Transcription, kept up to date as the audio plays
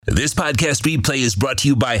This podcast replay is brought to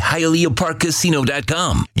you by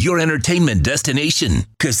HialeahParkCasino.com, your entertainment destination.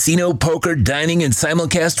 Casino, poker, dining, and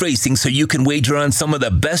simulcast racing so you can wager on some of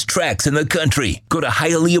the best tracks in the country. Go to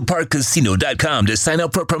HialeahParkCasino.com to sign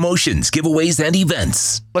up for promotions, giveaways, and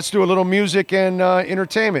events. Let's do a little music and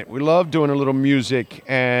entertainment. We love doing a little music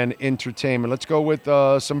and entertainment. Let's go with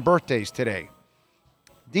some birthdays today.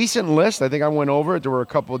 Decent list. I think I went over it. There were a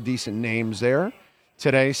couple of decent names there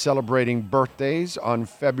today celebrating birthdays on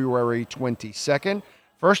February 22nd.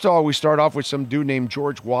 First of all, we start off with some dude named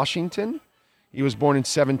George Washington. He was born in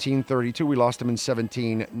 1732. We lost him in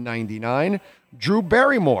 1799. Drew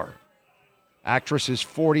Barrymore. Actress is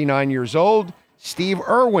 49 years old. Steve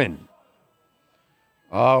Irwin.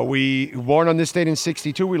 We born on this date in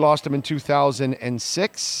 62. We lost him in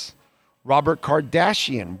 2006. Robert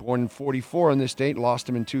Kardashian, born in 44 on this date, lost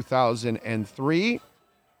him in 2003.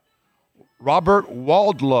 Robert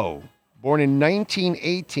Waldlow, born in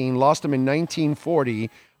 1918, lost him in 1940.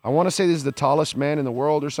 I want to say this is the tallest man in the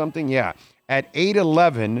world or something. Yeah. At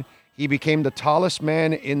 8'11", he became the tallest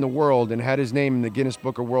man in the world and had his name in the Guinness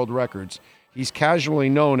Book of World Records. He's casually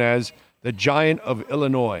known as the Giant of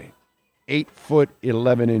Illinois.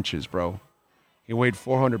 8'11", bro. He weighed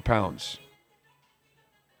 400 pounds.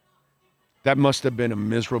 That must have been a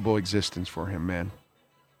miserable existence for him, man.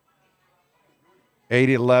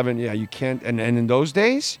 8'11", yeah, you can't. And in those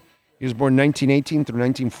days, he was born 1918 through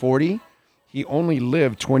 1940. He only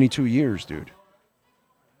lived 22 years, dude.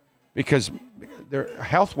 Because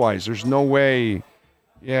health-wise, there's no way.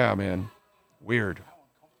 Yeah, man. Weird.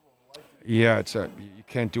 Yeah, you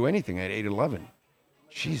can't do anything at 8'11".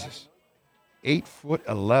 Jesus.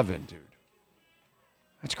 8'11", dude.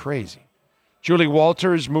 That's crazy. Julie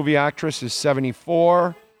Walters, movie actress, is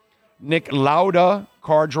 74. Nick Lauda,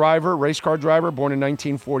 race car driver, born in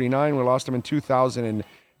 1949. We lost him in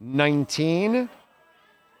 2019.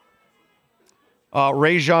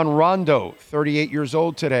 Rajon Rondo, 38 years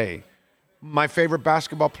old today. My favorite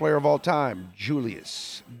basketball player of all time,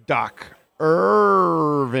 Julius Doc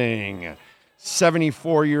Irving,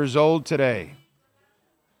 74 years old today.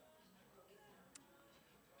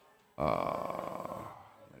 Let's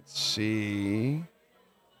see.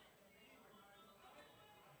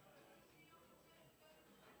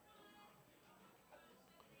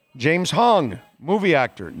 James Hong, movie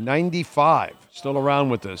actor, 95, still around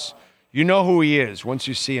with us. You know who he is once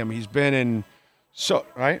you see him. He's been in,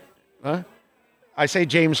 right? Huh? I say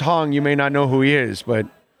James Hong, you may not know who he is, but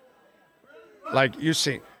like you've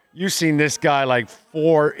seen this guy like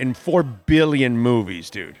 4 billion movies,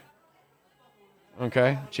 dude.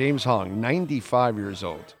 Okay, James Hong, 95 years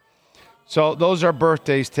old. So those are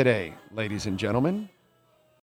birthdays today, ladies and gentlemen.